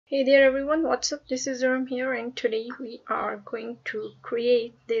Hey there everyone, what's up? This is Ram here, and today we are going to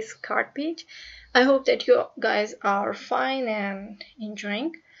create this cart page. I hope that you guys are fine and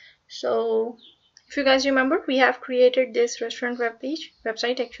enjoying. So if you guys remember, we have created this restaurant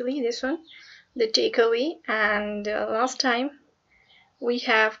website, actually this one, the takeaway, and last time we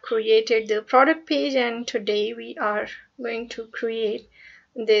have created the product page, and today we are going to create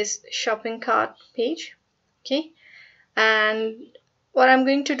this shopping cart page. Okay, and what I'm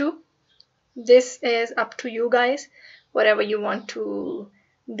going to do, this is up to you guys. Whatever you want to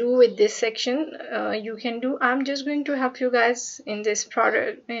do with this section, you can do. I'm just going to help you guys in this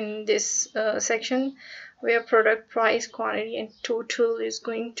section where product, price, quantity and total is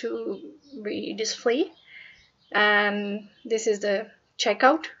going to be displayed, and this is the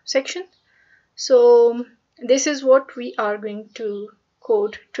checkout section. So this is what we are going to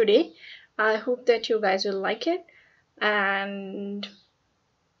code today. I hope that you guys will like it, and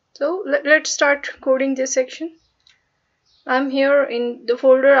so let's start coding this section. I'm here in the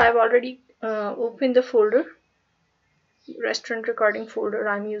folder. I've already opened the folder, restaurant recording folder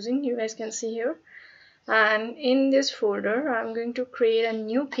I'm using. You guys can see here. And in this folder, I'm going to create a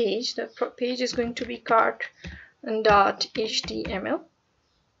new page. The page is going to be cart.html.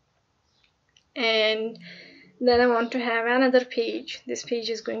 And then I want to have another page. This page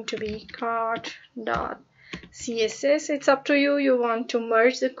is going to be cart.css. It's up to you. You want to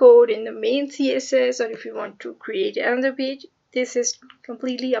merge the code in the main CSS, or if you want to create another page, this is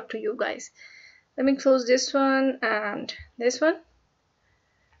completely up to you guys. Let me close this one and this one.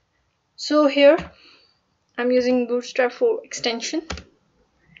 So here I'm using Bootstrap for extension.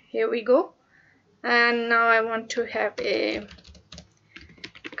 Here we go. And now I want to have a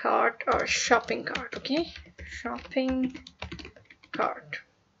cart or shopping cart. Okay, shopping cart.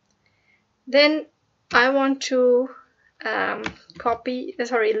 Then I want to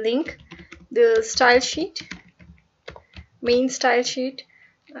link the style sheet, main style sheet,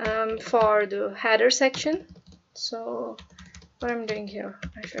 for the header section. So what I'm doing here,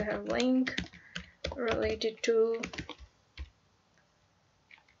 I should have link related to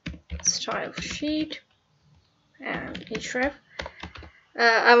style sheet and href.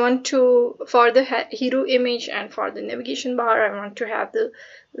 I want to, for the hero image and for the navigation bar, I want to have the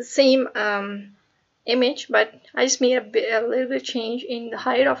same image, but I just made a little bit change in the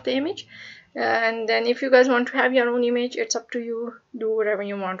height of the image. And then if you guys want to have your own image, it's up to you. Do whatever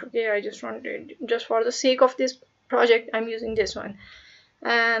you want. Okay, I just wanted, just for the sake of this project, I'm using this one.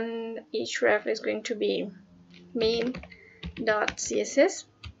 And href is going to be main.css.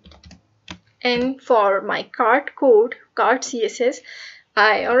 And for my cart code, cart CSS,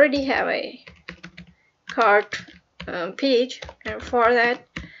 I already have a cart page, and for that,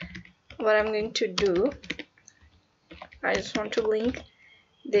 what I'm going to do, I just want to link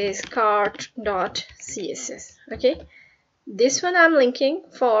this cart.css. Okay, this one I'm linking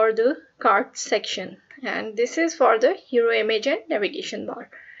for the cart section, and this is for the hero image and navigation bar.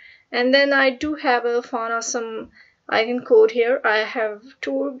 And then I do have a font or some icon code here. I have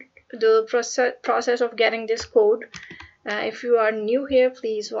told the process of getting this code. If you are new here,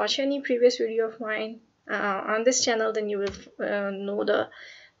 please watch any previous video of mine on this channel, then you will know the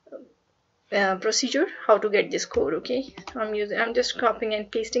procedure how to get this code. Okay, I'm just copying and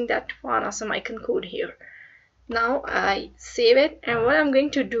pasting that on awesome icon code here. Now I save it, and what I'm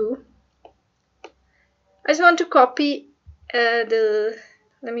going to do, I just want to copy let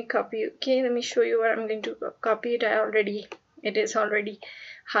me copy. Okay, let me show you where I'm going to copy it. It is already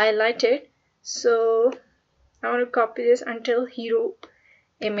highlighted, so I want to copy this until hero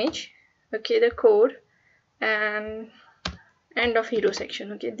image. Okay, the code and end of hero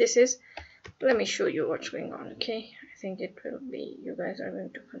section. Okay, this is, let me show you what's going on. Okay, I think it will be, you guys are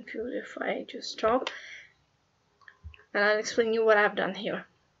going to confuse if I just stop, and I'll explain you what I've done here.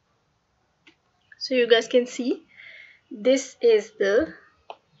 So you guys can see this is the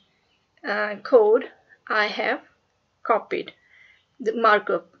code I have copied, the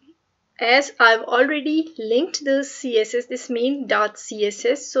markup. As I've already linked the CSS, this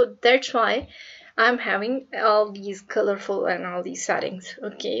main.css, so that's why I'm having all these colorful and all these settings.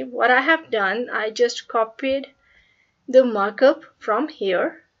 Okay, what I have done, I just copied the markup from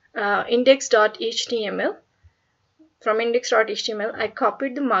here, index.html. From index.html, I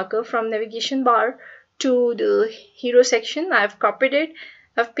copied the markup from navigation bar to the hero section. I've copied it,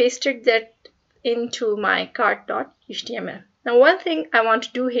 I've pasted that into my cart.html. Now one thing I want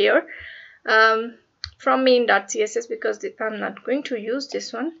to do here, from main.css, because I'm not going to use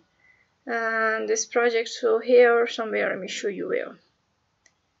this one this project, so here somewhere, let me show you where.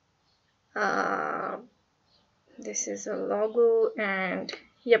 This is a logo, and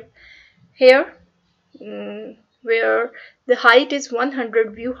Yep, here where the height is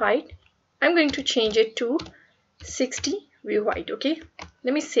 100 view height, I'm going to change it to 60 view height. Okay,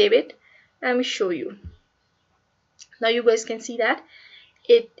 let me save it and let me show you. Now you guys can see that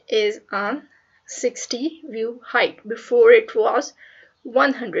it is on 60 view height. Before it was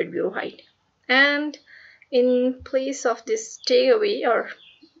 100 view height. And in place of this takeaway or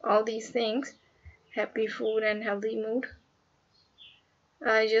all these things, happy food and healthy mood,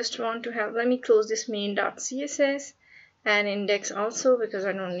 I just want to have, let me close this main.css and index also because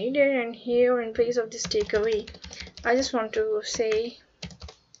I don't need it. And here in place of this takeaway, I just want to say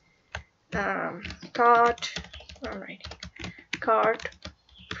cart, I'm writing cart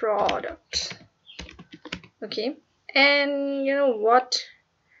products. Okay, and you know what,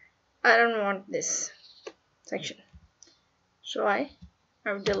 I don't want this section, so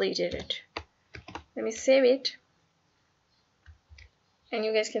I've deleted it. Let me save it, and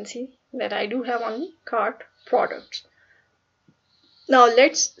you guys can see that I do have only cart products. Now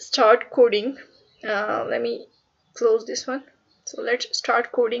let's start coding. Let me close this one. So let's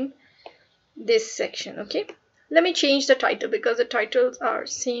start coding this section. Okay, let me change the title because the titles are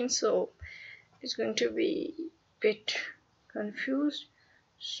same, so it's going to be a bit confused.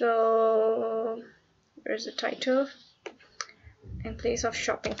 So where's the title? In place of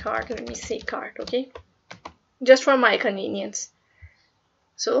shopping cart, let me say cart. Okay, just for my convenience.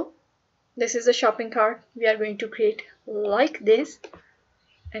 So this is the shopping cart we are going to create like this,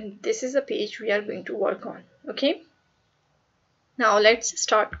 and this is the page we are going to work on. Okay, now let's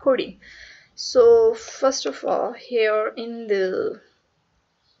start coding. So first of all, here in the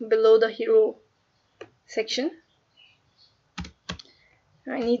below the hero section,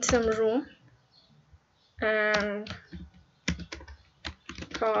 I need some room, and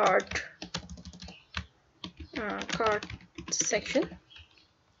cart section.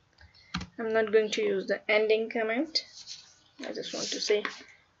 I'm not going to use the ending comment. I just want to say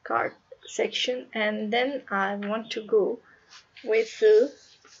cart section, and then I want to go with the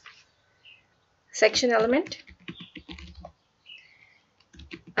section element.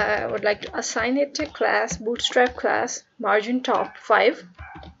 I would like to assign it a class, Bootstrap class, margin top 5.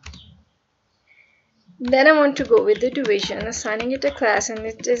 Then I want to go with the division, assigning it a class, and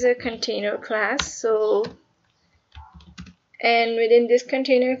it is a container class. So, and within this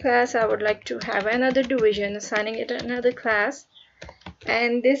container class, I would like to have another division, assigning it another class.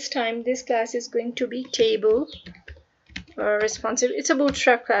 And this time, this class is going to be table responsive. It's a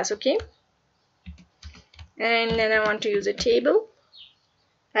Bootstrap class, okay? And then I want to use a table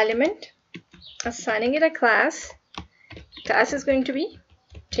element, assigning it a class. Class is going to be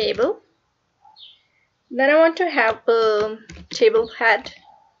table. Then I want to have a table head,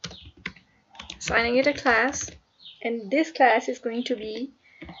 assigning it a class, and this class is going to be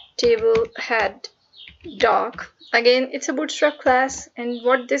table head doc. Again, it's a Bootstrap class, and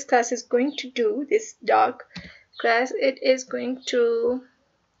what this class is going to do, this doc class, it is going to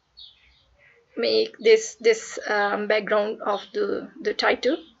make this background of the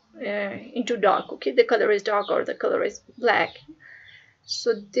title into dark. Okay, the color is dark or the color is black.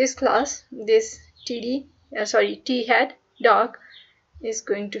 So this class, this t head dark, is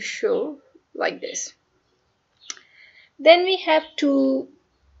going to show like this. Then we have to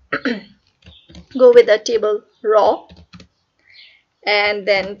go with the table raw, and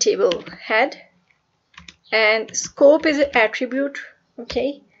then table head, and scope is an attribute.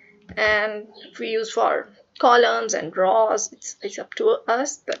 Okay, and if we use for columns and rows, it's up to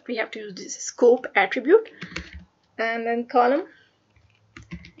us, but we have to use this scope attribute. And then column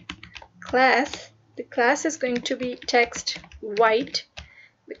class, the class is going to be text white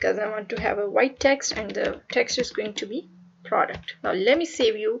because I want to have a white text, and the text is going to be product. Now let me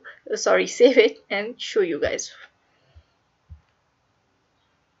save it and show you guys.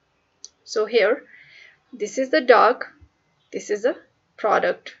 So here, this is the dark, this is the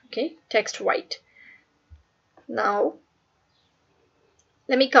product. Okay, text white. Now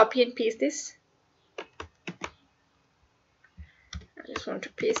let me copy and paste this. I just want to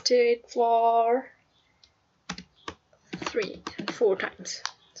paste it for 3 and 4 times.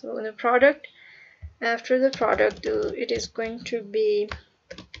 So in the product, after the product, it is going to be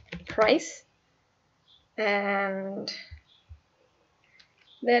price, and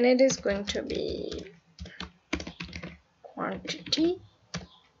then it is going to be quantity,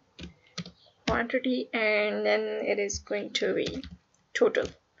 and then it is going to be total.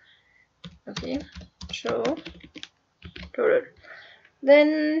 Okay, so total.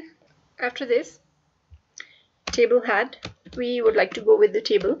 Then after this table head, we would like to go with the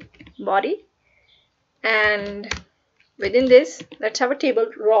table body, and within this, let's have a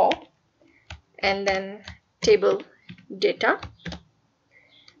table raw, and then table data,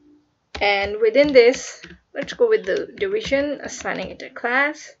 and within this, let's go with the division, assigning it a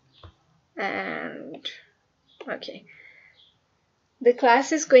class. And okay, the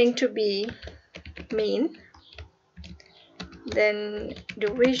class is going to be main, then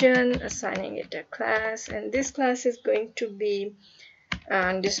division, assigning it a class, and this class is going to be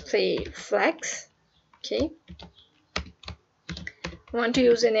display flex. Okay, I want to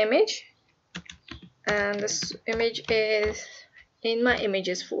use an image, and this image is in my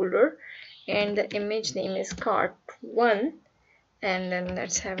images folder, and the image name is cart1, and then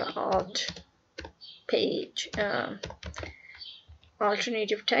let's have an alt page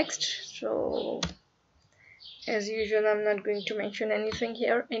alternative text. So as usual, I'm not going to mention anything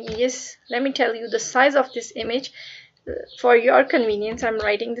here. And yes, let me tell you the size of this image. For your convenience, I'm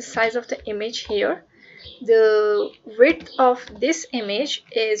writing the size of the image here. The width of this image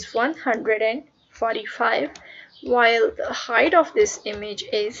is 145, while the height of this image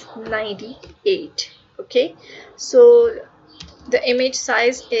is 98. Okay, so the image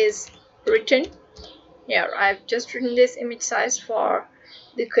size is written here. I've just written this image size for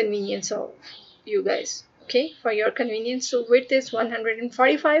the convenience of you guys. Okay, for your convenience. So width is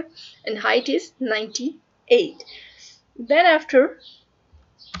 145 and height is 98. Then after,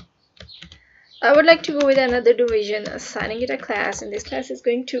 I would like to go with another division, assigning it a class, and this class is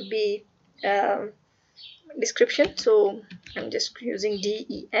going to be description. So I'm just using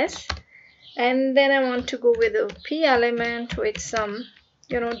DES, and then I want to go with a P element with some,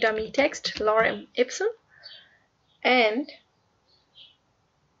 dummy text, lorem ipsum, and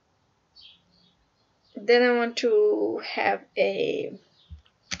then I want to have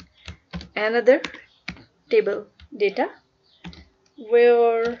another table data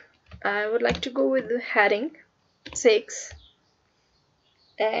where I would like to go with the heading 6,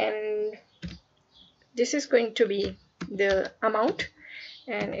 and this is going to be the amount,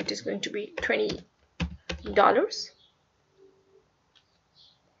 and it is going to be $20.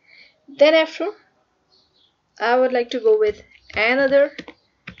 Then after, I would like to go with another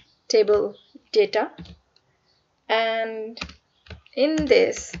table data, and in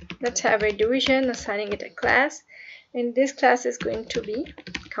this, let's have a division, assigning it a class, and this class is going to be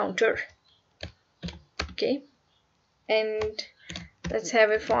counter. Okay, and let's have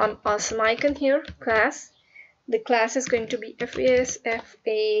a font awesome icon here, class. The class is going to be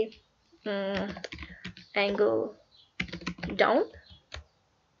FA angle down,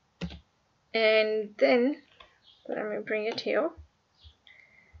 and then let me bring it here.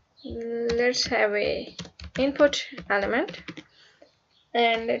 Let's have a input element,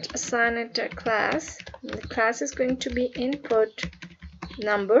 and let's assign it a class. The class is going to be input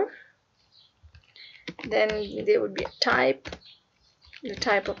number. Then there would be a type. The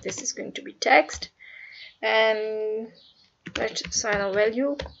type of this is going to be text, and let's assign a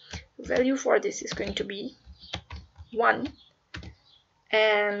value. The value for this is going to be 1,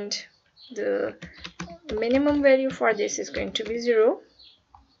 and the minimum value for this is going to be 0,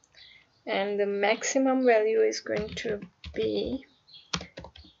 and the maximum value is going to be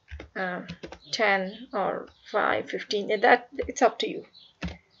 10 or 5, 15. That it's up to you.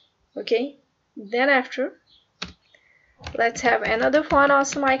 Okay, then after, let's have another font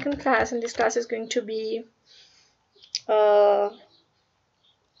awesome icon class, and this class is going to be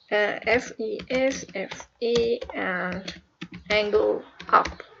FES, FA, and angle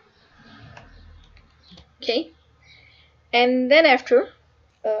up. Okay, and then after,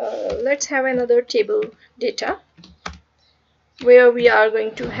 let's have another table data where we are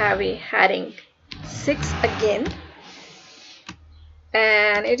going to have a heading 6 again,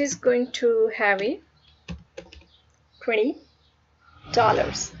 and it is going to have a $20.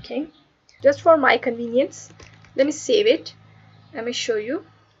 Okay, just for my convenience, let me save it. Let me show you.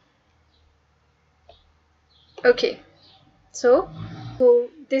 Okay, so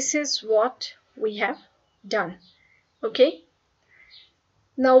this is what we have done. Okay,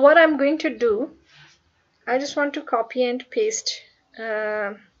 now what I'm going to do, I just want to copy and paste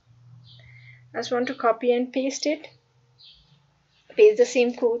it, paste the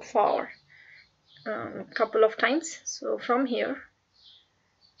same code for a couple of times. So from here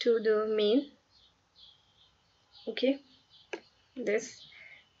to the main, okay, this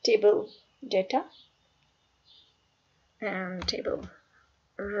table data and table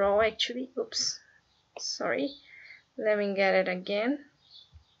raw, actually, oops, sorry, let me get it again.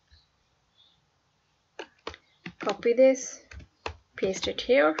 Copy this, paste it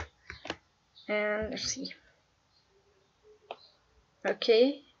here, and let's see.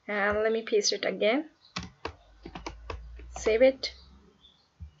 Okay, and let me paste it again. save it.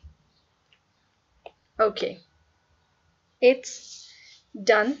 Okay, it's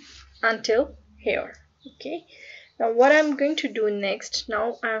done until here. Okay, now what I'm going to do next,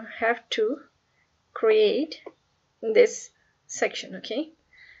 now I have to create this section. Okay,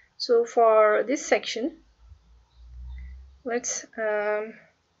 so for this section, let's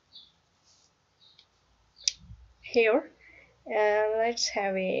here let's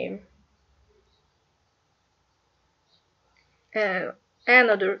have a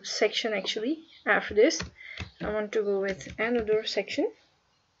another section. Actually, after this I want to go with another section.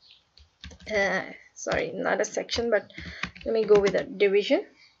 Sorry, not a section, but let me go with a division,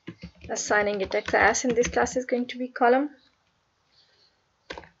 assigning it a class, and this class is going to be column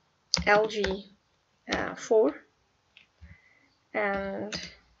LG4, and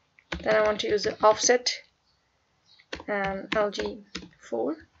then I want to use the offset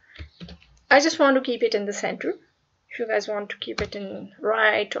LG4. I just want to keep it in the center. If you guys want to keep it in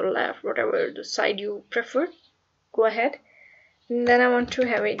right or left, whatever the side you prefer, go ahead. And then I want to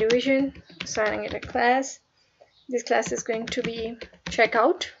have a division, assigning it a class. This class is going to be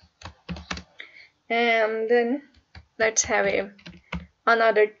checkout, and then let's have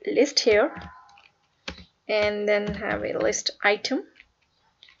another list here, and then have a list item,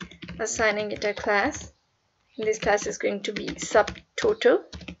 assigning it a class. And this class is going to be subtotal,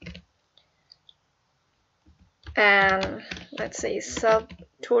 and let's say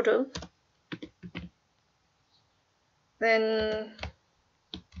subtotal. Then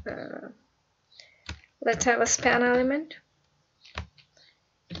let's have a span element,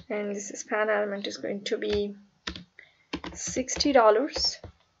 and this span element is going to be $60.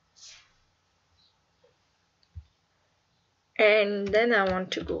 And then I want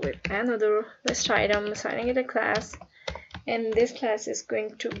to go with another list item, assigning it a class, and this class is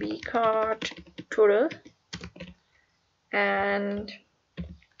going to be cart total, and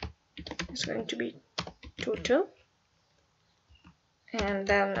it's going to be total. And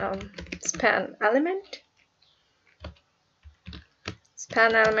then span element.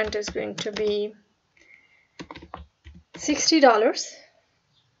 Span element is going to be $60.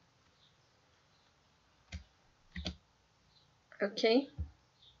 Okay.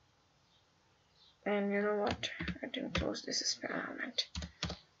 And you know what? I didn't close this span element.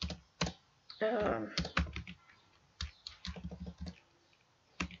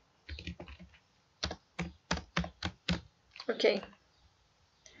 Okay.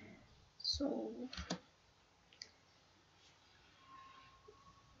 So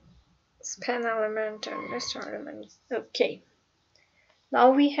span element and list element. Okay,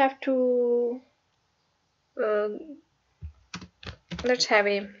 now we have to let's have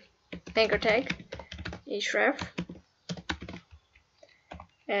a anchor tag, href,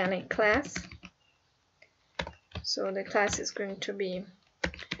 and a class. So the class is going to be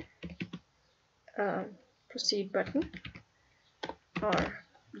proceed button, or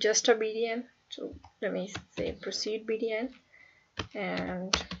just a BDN. So let me say proceed BDN,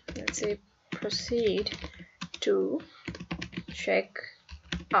 and let's say proceed to check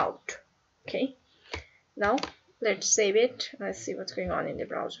out. Okay, now let's save it. Let's see what's going on in the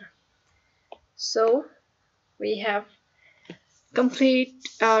browser. So we have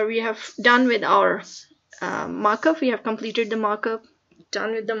we have done with our markup. We have completed the markup,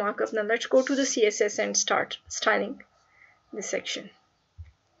 done with the markup. Now let's go to the CSS and start styling this section.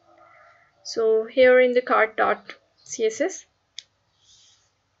 So here in the cart.css,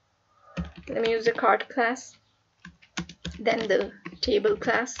 let me use the cart class, then the table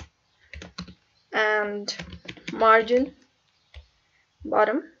class, and margin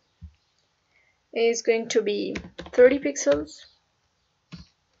bottom is going to be 30 pixels.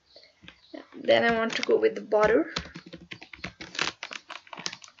 Then I want to go with the border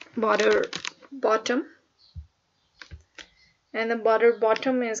bottom, and the border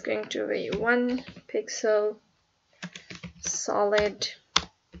bottom is going to be 1 pixel solid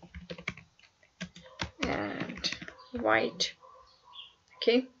and white.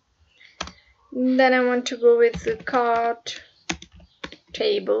 Okay, then I want to go with the cart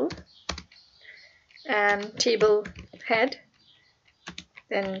table and table head,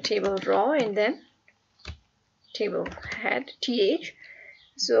 then table raw, and then table head th.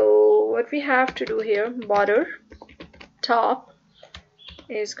 So what we have to do here, border top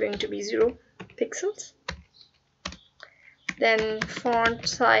is going to be 0 pixels, then font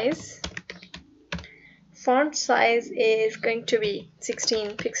size is going to be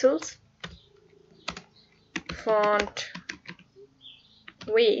 16 pixels, font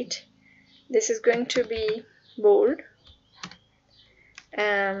weight, this is going to be bold,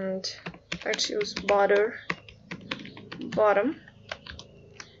 and let's use border bottom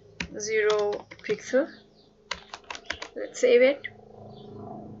 0 pixel. Let's save it.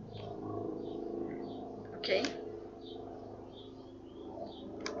 Okay.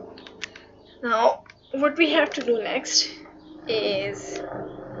 Now what we have to do next is,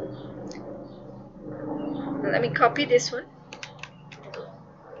 let me copy this one,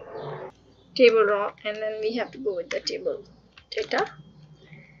 table raw, and then we have to go with the table data.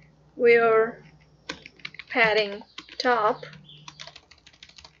 Where padding top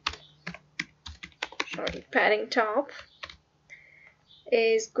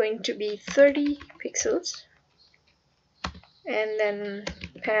is going to be 30 pixels, and then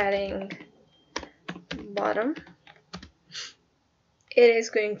padding bottom, it is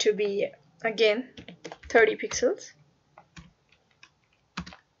going to be again 30 pixels.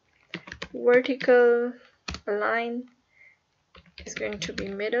 Vertical align is going to be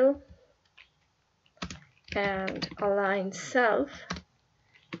middle, and align self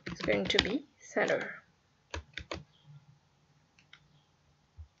is going to be center.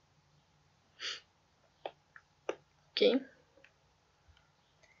 Okay.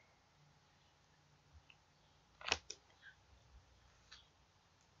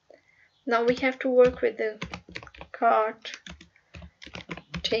 Now we have to work with the cart,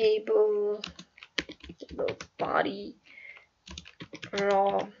 table body,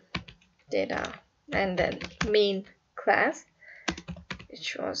 raw data, and then main class,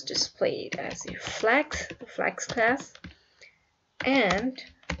 which was displayed as a flex class, and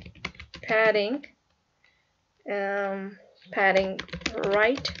padding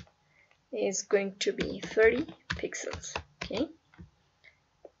right is going to be 30 pixels. Okay.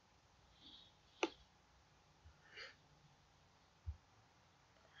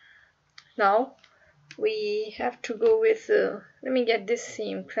 Now we have to go with let me get this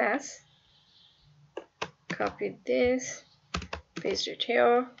same class, copy this, paste it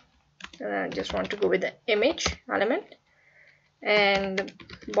here, and I just want to go with the image element, and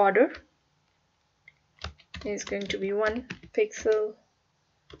border is going to be 1 pixel,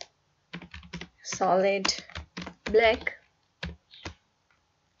 solid black,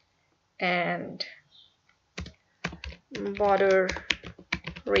 and border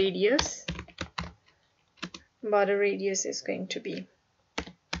radius is going to be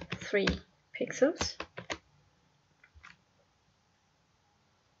 3 pixels.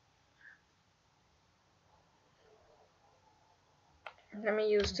 Let me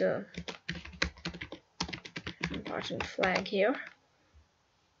use the important flag here.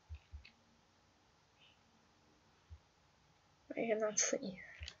 I cannot see.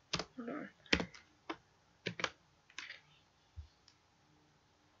 Hold on.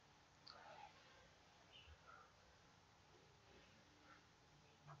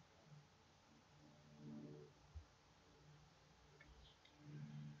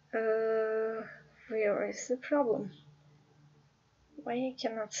 Where is the problem? Why I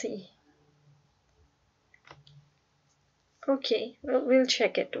cannot see? Okay, well, we'll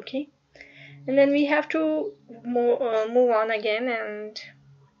check it. Okay, and then we have to move on again, and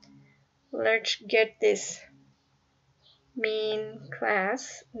let's get this main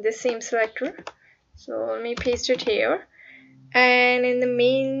class, the same selector. So let me paste it here, and in the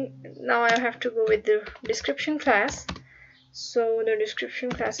main, now I have to go with the description class. So the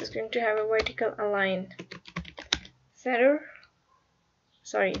description class is going to have a vertical align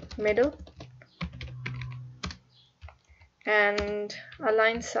middle, and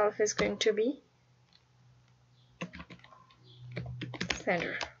align self is going to be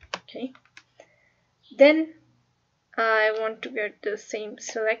center. Okay, then I want to get the same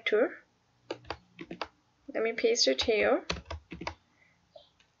selector. Let me paste it here.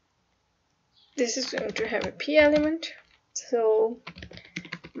 This is going to have a P element, so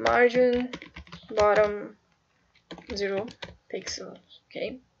margin bottom 0 pixels.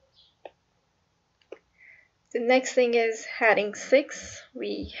 Okay, the next thing is heading 6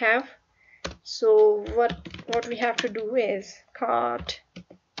 we have. So what we have to do is cart,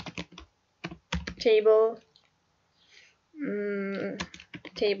 table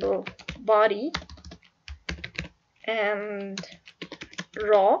body, and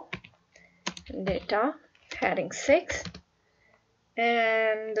raw data, heading 6,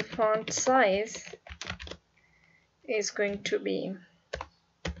 and the font size is going to be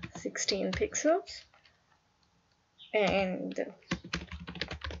 16 pixels, and the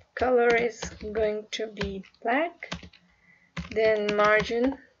color is going to be black. Then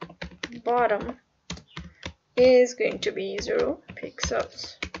margin bottom is going to be 0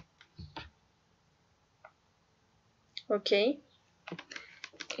 pixels. Okay,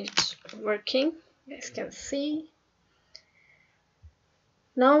 it's working, you guys can see.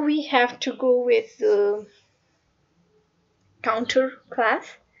 Now we have to go with the counter class.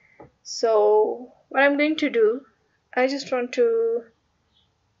 So what I'm going to do, I just want to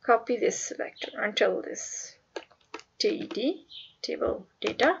copy this selector until this TD, table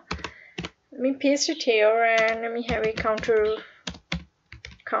data. Let me paste it here and let me have a counter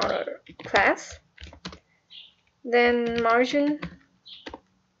class. Then margin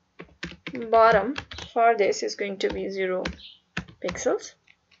bottom for this is going to be 0 pixels.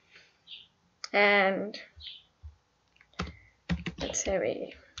 And let's have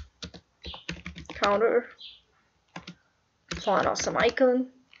a counter font awesome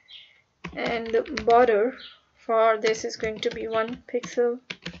icon. And the border for this is going to be 1 pixel,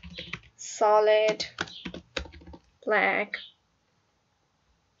 solid, black.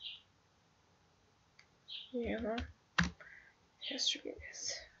 Yeah, has to be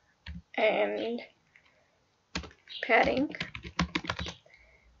this. And padding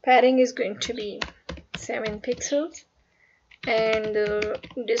is going to be 7 pixels, and the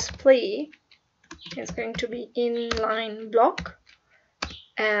display is going to be inline block,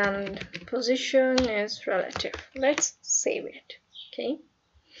 and position is relative. Let's save it.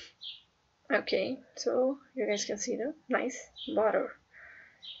 Okay, so you guys can see the nice border.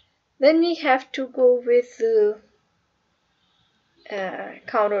 Then we have to go with the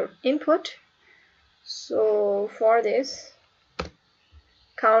counter input. So for this,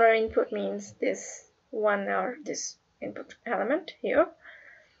 counter input means this one or this input element here.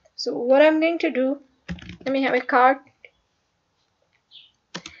 So what I'm going to do, let me have a card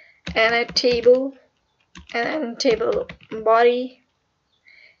and a table and then table body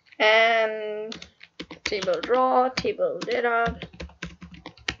and table raw, table data,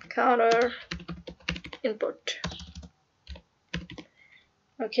 counter input.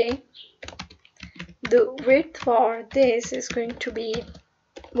 Okay, the width for this is going to be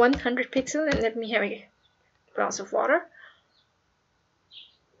 100 pixels, and let me have a glass of water.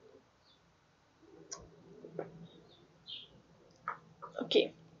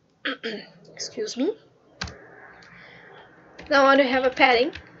 Okay, excuse me. Now I want to have a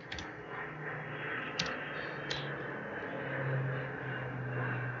padding.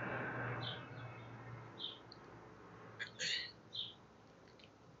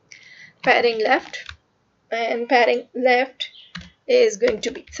 Padding left, and padding left is going to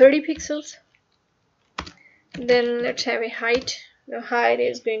be 30 pixels. Then let's have a height. The height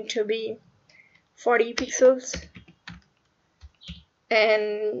is going to be 40 pixels.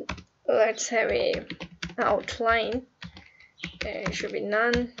 And let's have a outline. It should be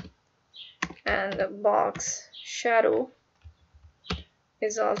none. And the box shadow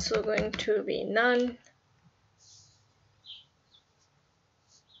is also going to be none.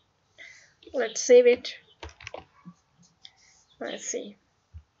 Let's save it. Let's see.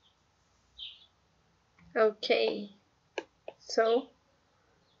 Okay, so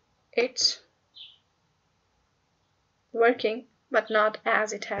it's working, but not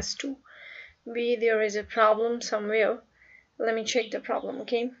as it has to be. There is a problem somewhere. Let me check the problem.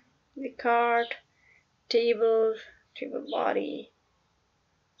 Okay, the card, table body,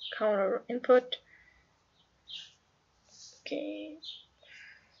 counter input. Okay,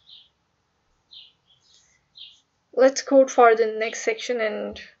 let's code for the next section,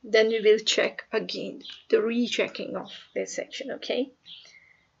 and then we will check again the rechecking of this section. Okay,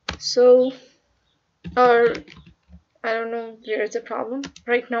 so I don't know where is the problem.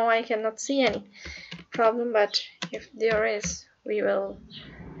 Right now I cannot see any problem, but if there is, we will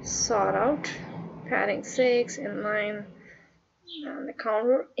sort out. Padding 6, inline, and the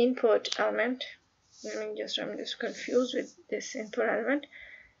counter input element. I'm just confused with this input element.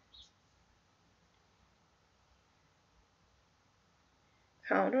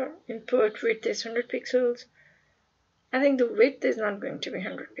 Counter input width is 100 pixels. I think the width is not going to be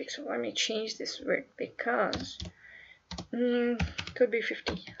 100 pixels. Let me change this width because could be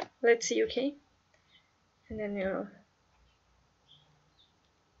 50. Let's see. Okay, and then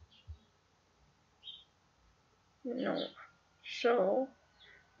no, so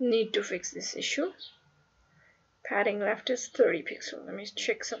need to fix this issue. Padding left is 30 pixels. Let me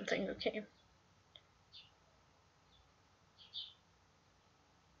check something. Okay,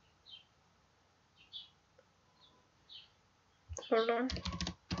 hold on.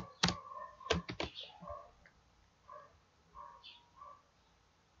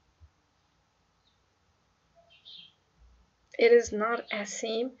 It is not as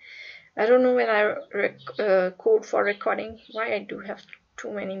same. I don't know when I code for recording why I do have too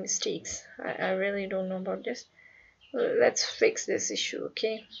many mistakes. I really don't know about this. Let's fix this issue.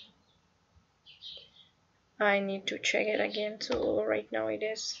 Okay, I need to check it again. So right now it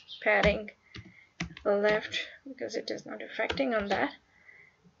is padding left because it is not affecting on that,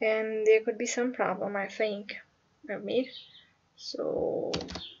 and there could be some problem I think I've made. So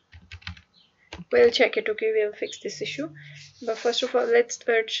we'll check it. Okay, we'll fix this issue, but first of all let's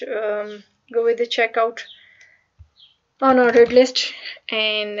go with the checkout on ordered list,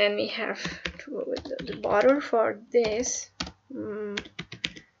 and then we have to go with the border for this.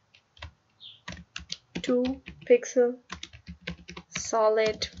 2 pixel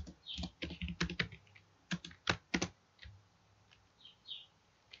solid,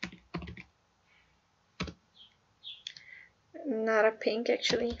 not a pink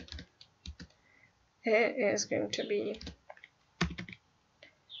actually, it is going to be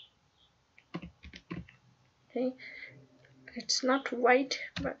okay, it's not white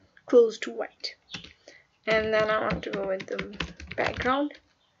but close to white. And then I want to go with the background,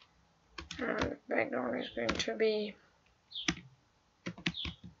 and the background is going to be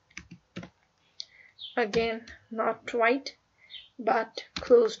again not white but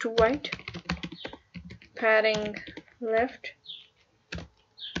close to white. Padding left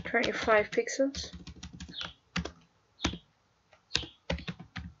 25 pixels,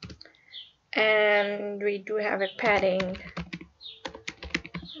 and we do have a padding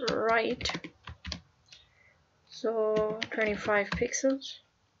right, so 25 pixels,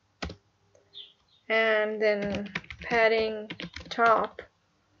 and then padding top,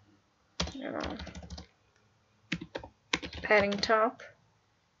 padding top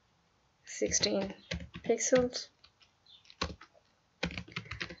 16 pixels,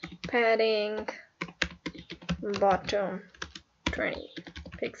 padding bottom 20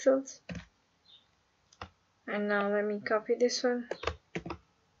 pixels. And now let me copy this one,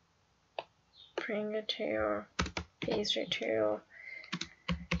 bring it here, paste it here,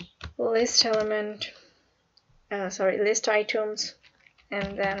 list element, list items,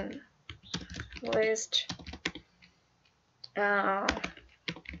 and then list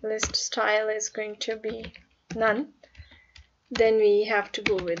style is going to be none. Then we have to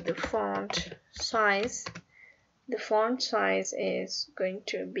go with the font size. The font size is going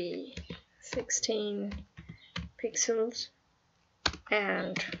to be 16 pixels,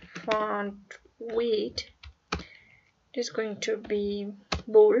 and font weight is going to be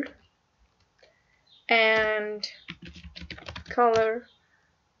bold, and color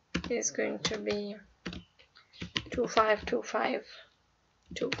is going to be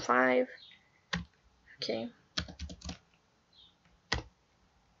 252525. Okay,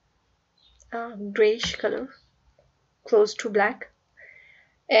 grayish color close to black.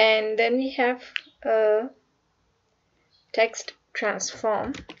 And then we have text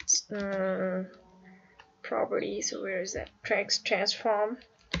transform properties. Where is that? Text transform,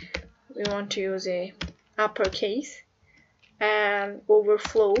 we want to use a uppercase, and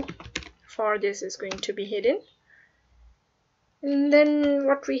overflow for this is going to be hidden. And then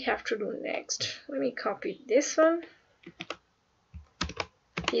what we have to do next, let me copy this one,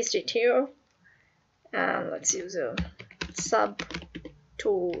 paste it here, and let's use a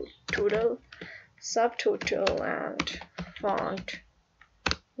subtotal, and font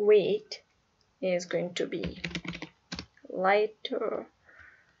weight is going to be lighter,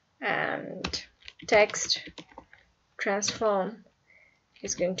 and text transform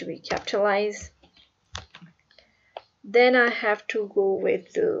is going to be capitalized. Then I have to go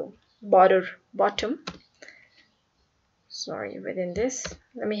with the border bottom. Sorry, within this,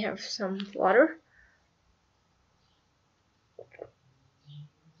 let me have some water.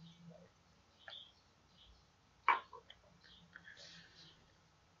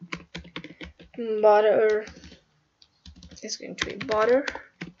 Border is going to be border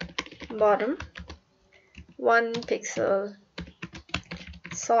bottom 1 pixel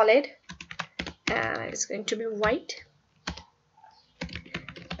solid, and it's going to be white.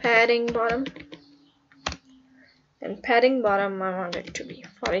 Padding bottom, and padding bottom I want it to be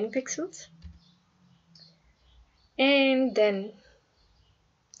 14 pixels. And then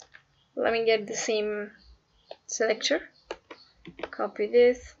let me get the same selector, copy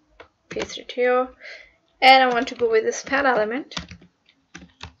this, paste it here, and I want to go with this pad element.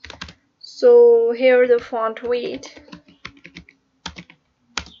 So here the font weight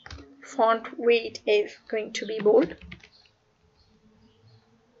is going to be bold,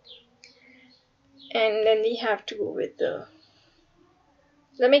 and then we have to go with the,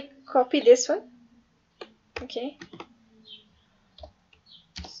 let me copy this one, okay,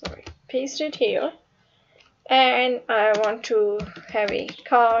 sorry, paste it here, and I want to have a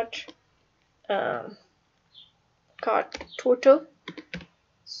cart total,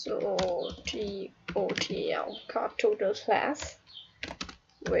 so OTL card total class,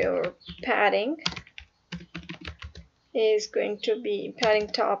 where padding is going to be padding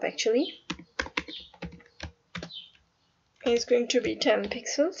top actually is going to be 10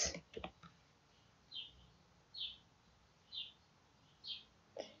 pixels.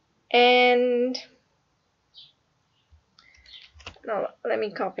 And now let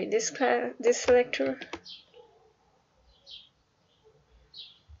me copy this selector.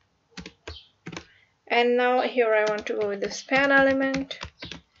 And now here I want to go with the span element.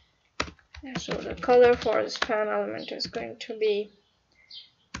 So the color for the span element is going to be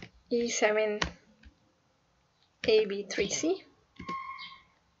E7 AB3C.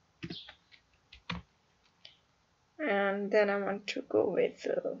 And then I want to go with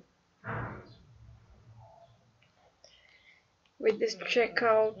this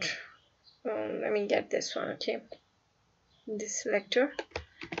checkout. Let me get this one, okay? This selector.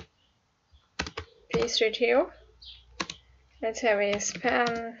 Paste it here. Let's have a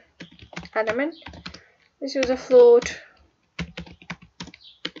span element. Let's use a float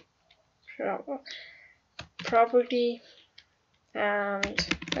property, and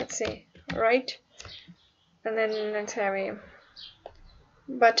let's say right, and then let's have a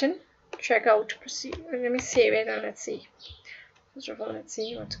button checkout proceed. Let me save it and let's see. First of all, let's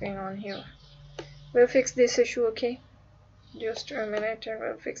see what's going on here. We'll fix this issue, okay? Just a minute and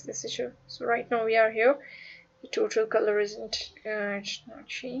we'll fix this issue. So right now we are here. The total color isn't it's not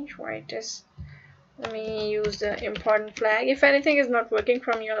changed. Why it is? Let me use the important flag. If anything is not working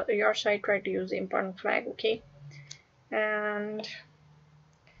from your side, try to use the important flag, okay? And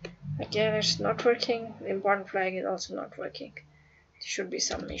again, it's not working. The important flag is also not working. There should be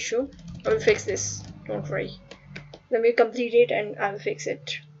some issue. I will fix this. Don't worry. Let me complete it and I'll fix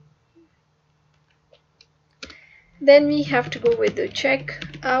it. Then we have to go with the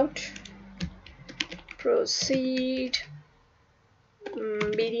checkout. Proceed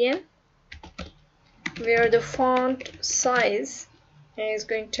BDN, where the font size is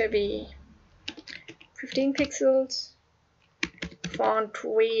going to be 15 pixels. Font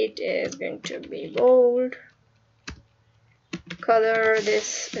weight is going to be bold. Color,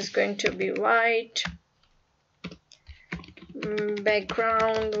 this is going to be white.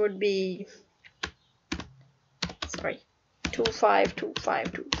 Background would be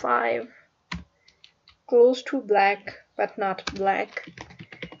 252525, close to black but not black.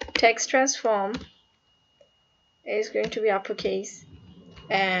 Text transform is going to be uppercase,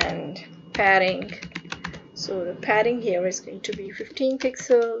 and padding, so the padding here is going to be 15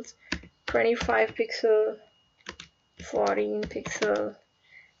 pixels, 25 pixel, 14 pixel,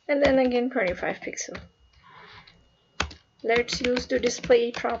 and then again 25 pixel. Let's use the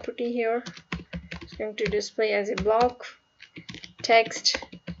display property here. It's going to display as a block, text,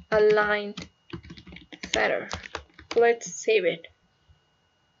 align, center. Let's save it.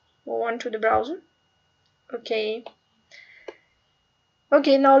 Move on to the browser. Okay,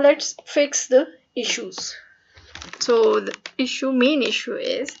 now let's fix the issues. So the main issue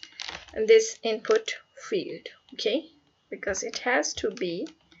is this input field, okay, because it has to be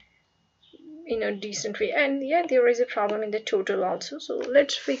in a decent way, and yeah, there is a problem in the total also. So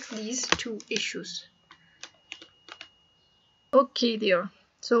let's fix these two issues. Okay, there.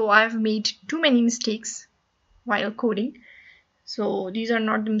 So I've made too many mistakes while coding. So these are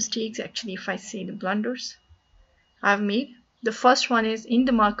not the mistakes, actually, if I say the blunders I've made. The first one is in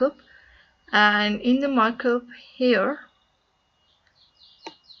the markup, and in the markup here,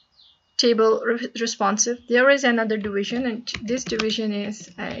 table responsive, there is another division, and this division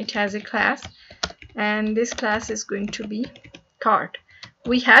is it has a class, and this class is going to be card.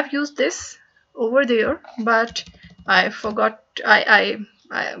 We have used this over there, but I forgot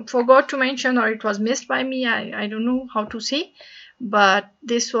to mention, or it was missed by me. I don't know how to say, but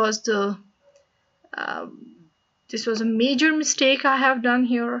this was a major mistake I have done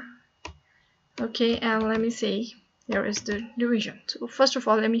here. Okay, and let me say there is the division. So first of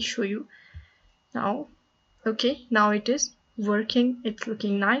all, let me show you now. Okay, now it is working. It's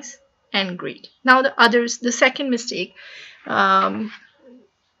looking nice and great. Now the second mistake,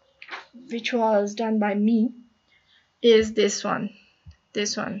 which was done by me, is this one.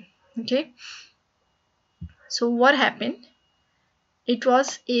 Okay, so what happened? It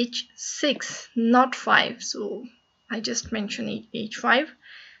was H6, not 5. So I just mentioned H5.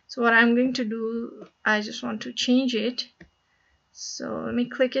 So what I'm going to do, I just want to change it. So let me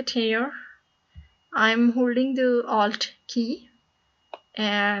click it here. I'm holding the Alt key,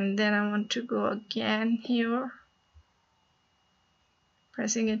 and then I want to go again here,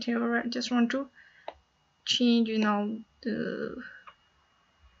 pressing it here. I just want to change, the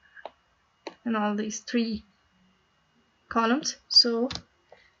and all these 3 columns. So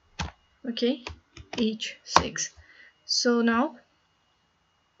okay, each 6. So now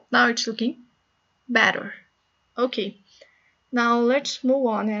it's looking better. Okay, now let's move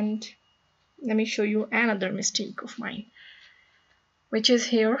on and let me show you another mistake of mine, which is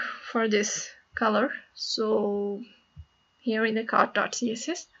here for this color. So here in the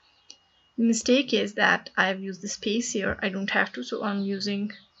cart.css, the mistake is that I've used the space here. I don't have to, so I'm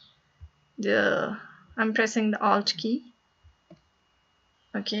pressing the Alt key.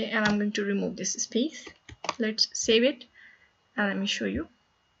 Okay, and I'm going to remove this space. Let's save it and let me show you.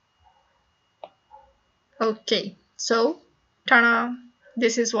 Okay, so ta-da,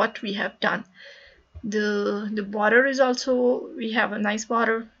 this is what we have done. The border is also, we have a nice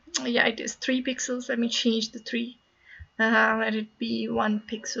border. Yeah, it is 3 pixels. Let me change the 3. Let it be 1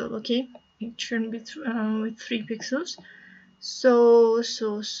 pixel. Okay, it shouldn't be with 3 pixels. So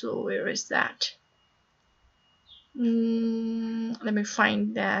where is that? Let me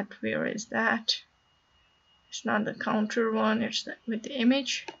find that. Where is that? It's not the counter one, it's with the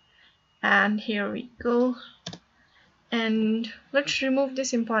image. And here we go. And let's remove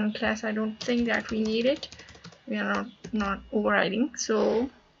this important class. I don't think that we need it. We are not overriding. So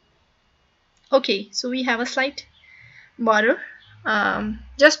okay, so we have a slight border.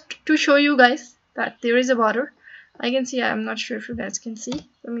 Just to show you guys that there is a border. I can see, I'm not sure if you guys can see.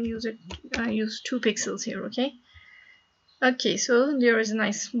 Let me use it. I use 2 pixels here. Okay, so there is a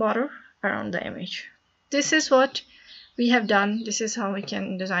nice border around the image. This is what we have done. This is how we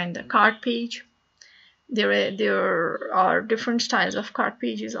can design the cart page. There are different styles of cart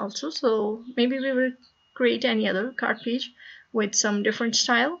pages also, so maybe we will create any other cart page with some different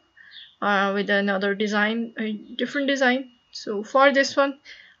style, with another design, a different design. So for this one,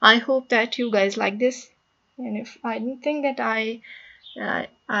 I hope that you guys like this, and if I didn't think that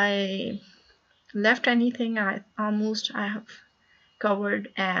I left anything, I have covered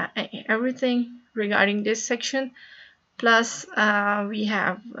everything regarding this section. Plus we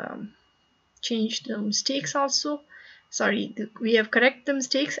have changed the mistakes also. Sorry, we have corrected the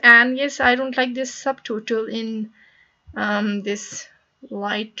mistakes. And yes, I don't like this subtotal in this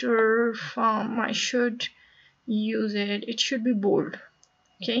lighter form. I should use it. It should be bold.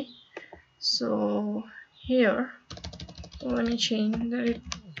 Okay, so here, let me change that it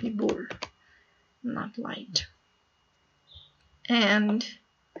be bold, not light. And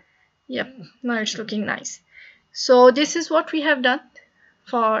yep, now it's looking nice. So this is what we have done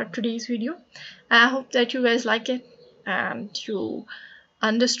for today's video. I hope that you guys like it and you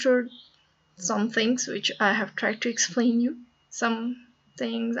understood some things which I have tried to explain you. Some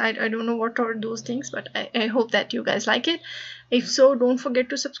things I don't know what are those things, but I hope that you guys like it. If so, don't forget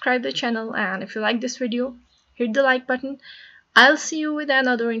to subscribe the channel, and if you like this video, hit the like button. I'll see you with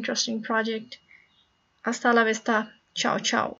another interesting project. Hasta la vista. Ciao ciao.